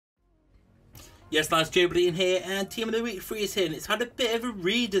Yes, lads, JOEBILINE here, and Team of the Week 3 is here, and it's had a bit of a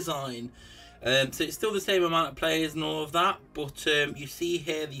redesign. So it's still the same amount of players and all of that, but you see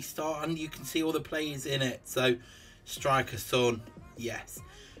here the start, and you can see all the players in it. So, striker Son, yes.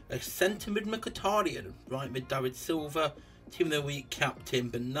 A centre mid Mkhitaryan, right mid David Silva, Team of the Week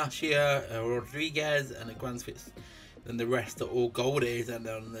captain Benatia, Rodriguez, and a Grand Fitz. Then the rest are all goldies, and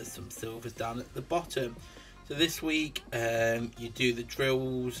then there's some silvers down at the bottom. So this week, you do the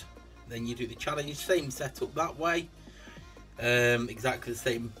drills. Then you do the challenge, same setup that way, exactly the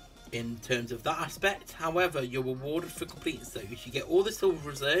same in terms of that aspect. However, you're rewarded for completing those. You get all the silver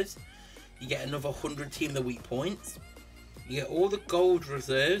reserves, you get another 100 Team of the Week points, you get all the gold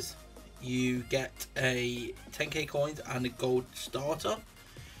reserves, you get a 10k coins and a gold starter,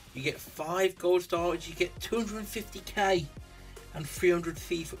 you get 5 gold starters, you get 250k and 300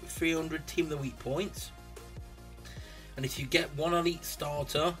 Team of the Week points. And if you get one elite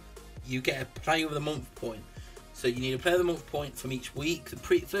starter, you get a player of the month point. So you need a player of the month point from each week. The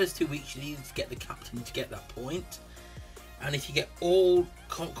first 2 weeks you need to get the captain to get that point. And if you get all,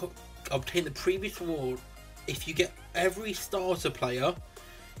 obtain the previous reward, if you get every starter player,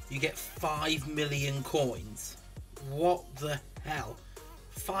 you get 5 million coins. What the hell?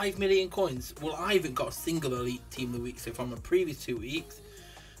 5 million coins? Well, I haven't got a single elite Team of the Week so far from the previous 2 weeks.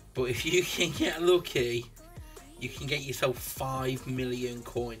 But if you can get lucky, you can get yourself 5 million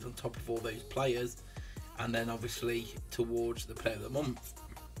coins on top of all those players, and then obviously towards the player of the month.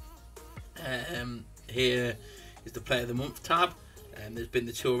 Here is the player of the month tab, and there's been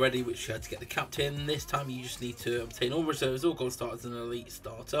the 2 already, which you had to get the captain. This time you just need to obtain all reserves, all gold starters, and an elite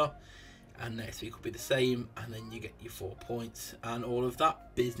starter. And next week will be the same, and then you get your 4 points and all of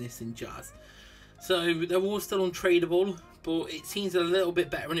that business and jazz. So they're all still untradable, but it seems a little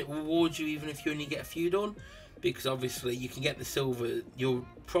bit better, and it rewards you even if you only get a few done. Because obviously you can get the silver, you'll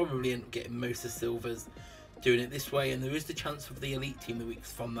probably end up getting most of the silvers doing it this way, and there is the chance of the elite Team of the Week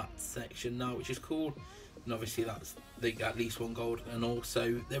from that section now, which is cool. And obviously that's at least 1 gold, and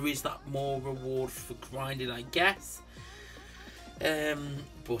also there is that more reward for grinding, I guess. Let's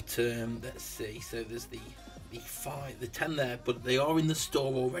see. So there's the 10 there, but they are in the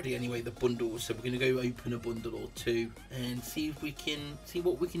store already anyway, the bundles. So we're going to go open a bundle or 2 and see if we can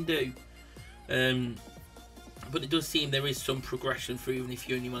what we can do. But it does seem there is some progression for even if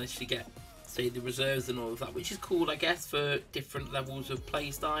you only manage to get, say, the reserves and all of that, which is cool, I guess, for different levels of play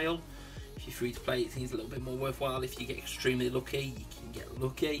style. If you're free to play, it seems a little bit more worthwhile. If you get extremely lucky, you can get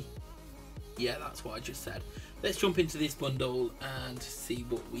lucky. Yeah, that's what I just said. Let's jump into this bundle and see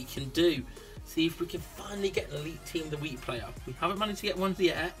what we can do. See if we can finally get an elite Team of the Week player. We haven't managed to get one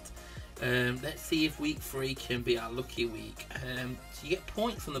yet. Let's see if week 3 can be our lucky week. So you get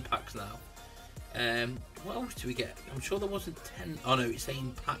points from the packs now. What else do we get? I'm sure there wasn't 10. Oh no, it's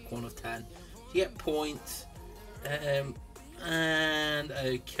saying pack 1 of 10. You get points. And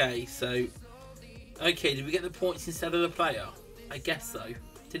okay, so did we get the points instead of the player? I guess so.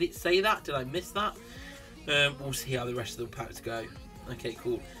 Did it say that? Did I miss that? We'll see how the rest of the packs go. Okay,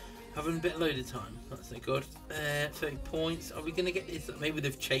 cool. Having a bit of loaded time. That's no good. So points. Are we gonna get this? Maybe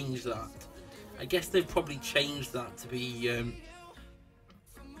they've changed that. I guess they've probably changed that to be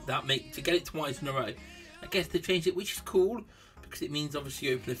to get it twice in a row. I guess they changed it, which is cool because it means obviously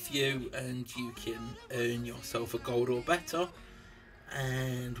you open a few and you can earn yourself a gold or better.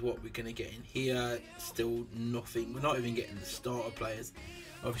 And what we're going to get in here, still nothing. We're not even getting the starter players.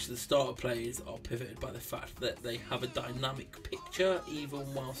 Obviously the starter players are pivoted by the fact that they have a dynamic picture even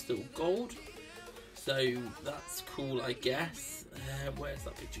while still gold. So that's cool, I guess. Where's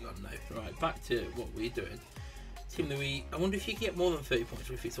that picture gone now? Right, back to what we're doing. Team of the Week. I wonder if you can get more than 30 points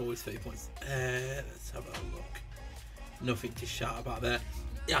or if it's always 30 points. Let's have a look. Nothing to shout about there.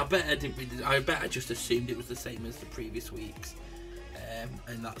 Yeah, I bet I just assumed it was the same as the previous weeks.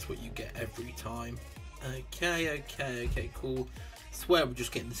 And that's what you get every time. Okay, cool. I swear we're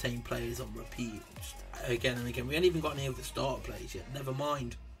just getting the same players on repeat. Just again and again. We haven't even got any of the starter players yet. Never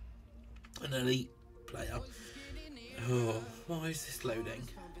mind an elite player. Oh, why is this loading?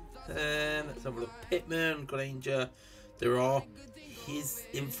 Let's have a look. Pittman, Granger. There are. His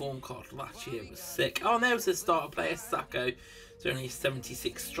inform card last year was sick. Oh, and there was a starter player, Sacco. It's only a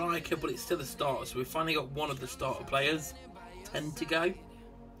 76 striker, but it's still a starter. So we've finally got one of the starter players. 10 to go.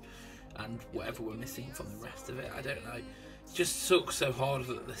 And whatever we're missing from the rest of it, I don't know. It just sucks so hard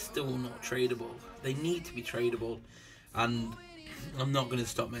that they're still not tradable. They need to be tradable. And I'm not going to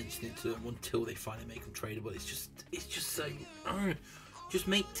stop mentioning it to them until they finally make them tradable. It's just so... Just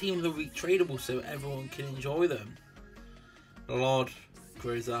make Team of the Week tradable so everyone can enjoy them. Lord,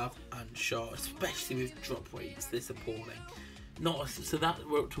 Grozab and Shaw, especially with drop rates this appalling. So that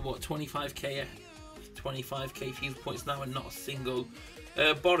we're up to what, 25k FIFA points now, and not a single.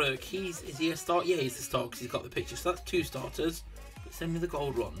 Borok, is he a start? Yeah, he's a start because he's got the picture. So that's 2 starters. But send me the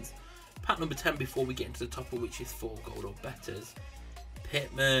gold ones. Pack number 10 before we get into the topper, which is 4 gold or betters.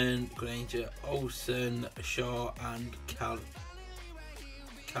 Pittman, Granger, Olsen, Shaw, and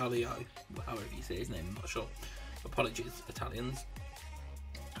Callio, however you say his name, I'm not sure. Apologies, Italians.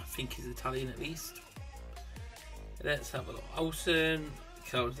 I think he's Italian at least. Let's have a look. Olsen,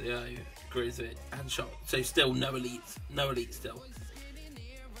 Callio, Grizzly, and Shaw. So still no elites. No elites still.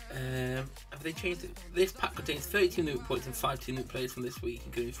 Have they changed it? This pack contains 32 new points and 5 team new players from this week,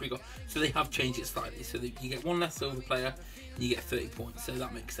 including 3 gold. So they have changed it slightly. So you get 1 less silver player and you get 30 points. So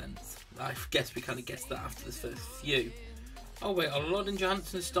that makes sense. I guess we kind of guessed that after this first few. Oh wait, a lot of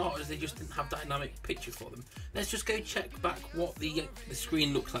Johansson starters, they just didn't have dynamic pictures for them. Let's just go check back what the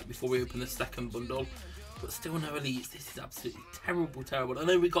screen looks like before we open the second bundle. But still no elites. This is absolutely terrible. I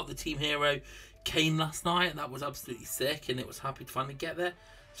know we got the team hero Kane last night, and that was absolutely sick, and it was happy to finally get there.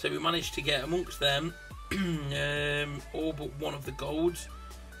 So we managed to get amongst them all but 1 of the golds,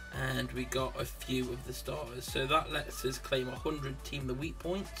 and we got a few of the starters. So that lets us claim 100 team of the week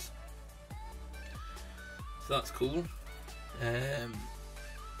points. So that's cool.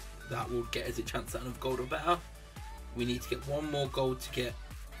 That will get us a chance at another gold or better. We need to get 1 more gold to get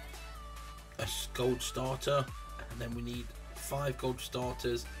a gold starter, and then we need 5 gold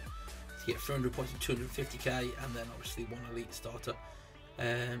starters to get 300 points and 250k, and then obviously 1 elite starter.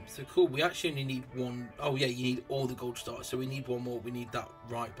 So cool. We actually only need 1. Oh yeah, you need all the gold starters, so we need 1 more. We need that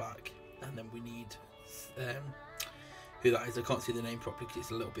right back, and then we need who that is. I can't see the name properly because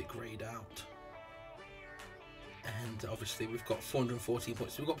it's a little bit greyed out. And obviously we've got 414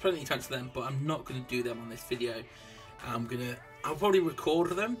 points, so we've got plenty of chance of them, but I'm not going to do them on this video. I'll probably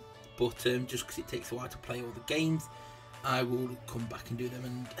record them, but just because it takes a while to play all the games, I will come back and do them.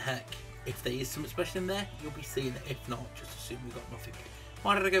 And heck, if there is something special in there, you'll be seeing it. If not, just assume we got nothing.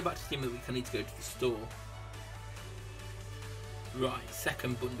 Why did I go back to Team of the Week? I need to go to the store. Right,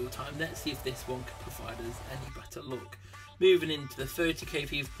 second bundle time. Let's see if this one can provide us any better luck. Moving into the 30k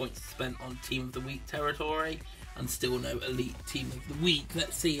FIFA points spent on Team of the Week territory, and still no elite Team of the Week.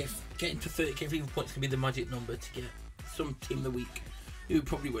 Let's see if getting to 30k FIFA points can be the magic number to get some Team of the Week who we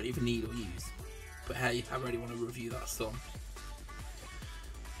probably won't even need or use. But hey, I really want to review that some.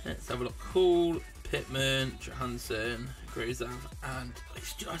 Let's have a look. Cool, Pittman, Johansson, Grozav, and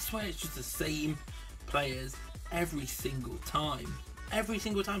I swear it's just the same players every single time. Every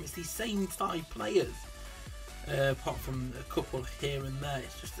single time it's these same 5 players. Apart from a couple here and there,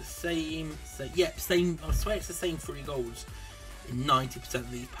 it's just the same. Yep, same. I swear it's the same 3 goals in 90%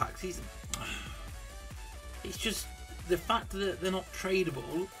 of these packs. It's just the fact that they're not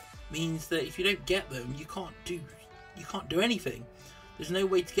tradable means that if you don't get them, you can't do anything. There's no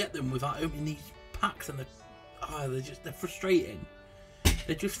way to get them without opening these packs, and they're frustrating.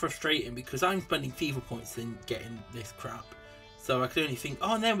 They're just frustrating because I'm spending FIFA points in getting this crap. So I can only think,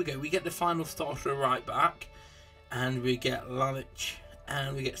 oh, and there we go. We get the final starter right back, and we get Lalic,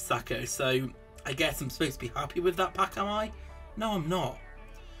 and we get Sacco. So I guess I'm supposed to be happy with that pack, am I? No, I'm not.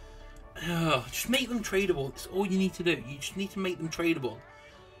 Just make them tradable. That's all you need to do. You just need to make them tradable.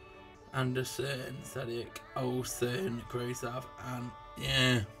 Anderson, Sadik, Olsen, Grozav, and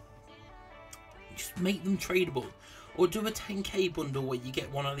yeah. Just make them tradable. Or do a 10k bundle where you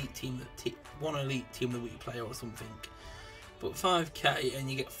get one elite team of the week player or something. But 5k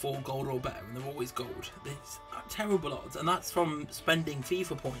and you get 4 gold or better, and they're always gold. It's terrible odds, and that's from spending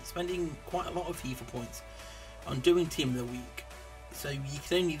FIFA points, spending quite a lot of FIFA points on doing team of the week. So you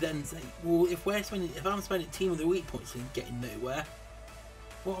can only then say, well, if I'm spending team of the week points and getting nowhere,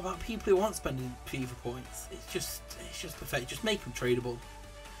 what about people who aren't spending FIFA points? It's just pathetic. Just make them tradable.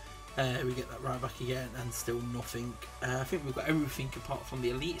 We get that right back again, and still nothing. I think we've got everything apart from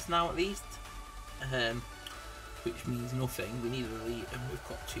the elites now, at least. Which means nothing. We need an elite, and we've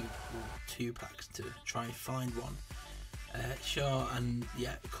got two packs to try and find one. Sure, and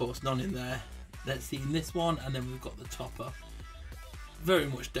yeah, of course, none in there. Let's see in this one, and then we've got the topper. Very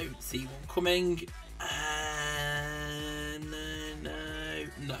much don't see one coming.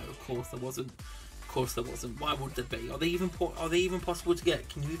 No, of course there wasn't. Of course there wasn't. Why would there be? Are they even possible to get?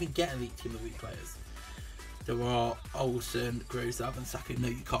 Can you even get elite team of the week players? There are Olsen, Grozav, and Sacco. No,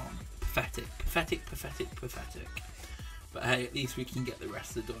 you can't. Pathetic. But hey, at least we can get the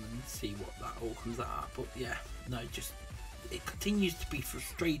rest of it done and see what that all comes out at. But yeah, no, just it continues to be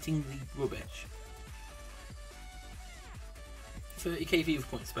frustratingly rubbish. 30k FIFA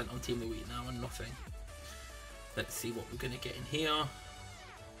points spent on Team of the Week now and nothing. Let's see what we're going to get in here.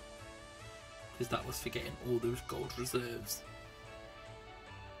 Because that was for getting all those gold reserves.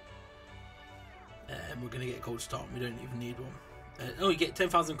 And we're going to get gold star. We don't even need one. Oh, you get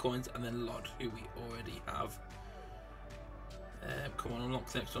 10,000 coins and then Lod, who we already have. Come on, unlock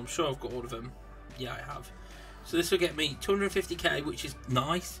the next one. I'm sure I've got all of them. Yeah, I have. So this will get me 250k, which is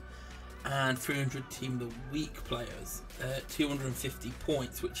nice. And 300 team of the week players. 250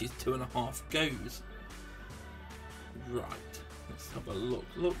 points, which is 2.5 goes. Right. Let's have a look.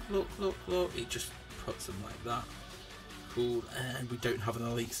 Look. It just puts them like that. Cool. And we don't have an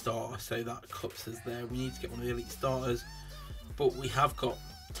elite starter, so that cups us there. We need to get one of the elite starters. But we have got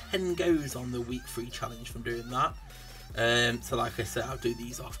 10 goes on the week 3 challenge from doing that. So like I said, I'll do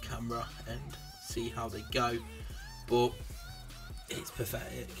these off camera and see how they go. But it's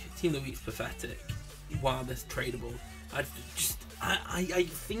pathetic. Team of the week's pathetic. Wow, that's tradable. I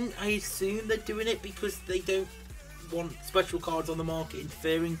assume they're doing it because they don't want special cards on the market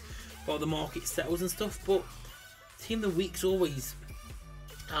interfering while the market settles and stuff. But Team of the week's always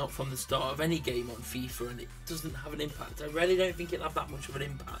out from the start of any game on FIFA, and it doesn't have an impact. I really don't think it'll have that much of an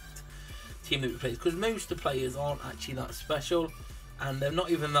impact. Team that we play, because most of the players aren't actually that special, and they're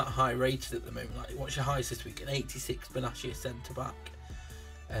not even that high rated at the moment. Like, what's your highest this week? An 86 Benashir centre back.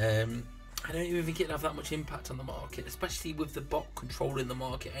 I don't even think it'll have that much impact on the market, especially with the bot controlling the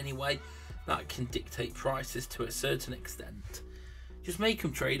market anyway. That can dictate prices to a certain extent. Just make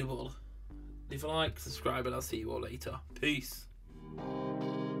them tradable. Leave a like, subscribe, and I'll see you all later. Peace.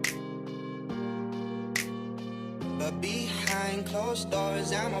 But behind closed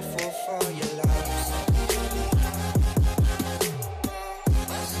doors, I'm a fool for your love.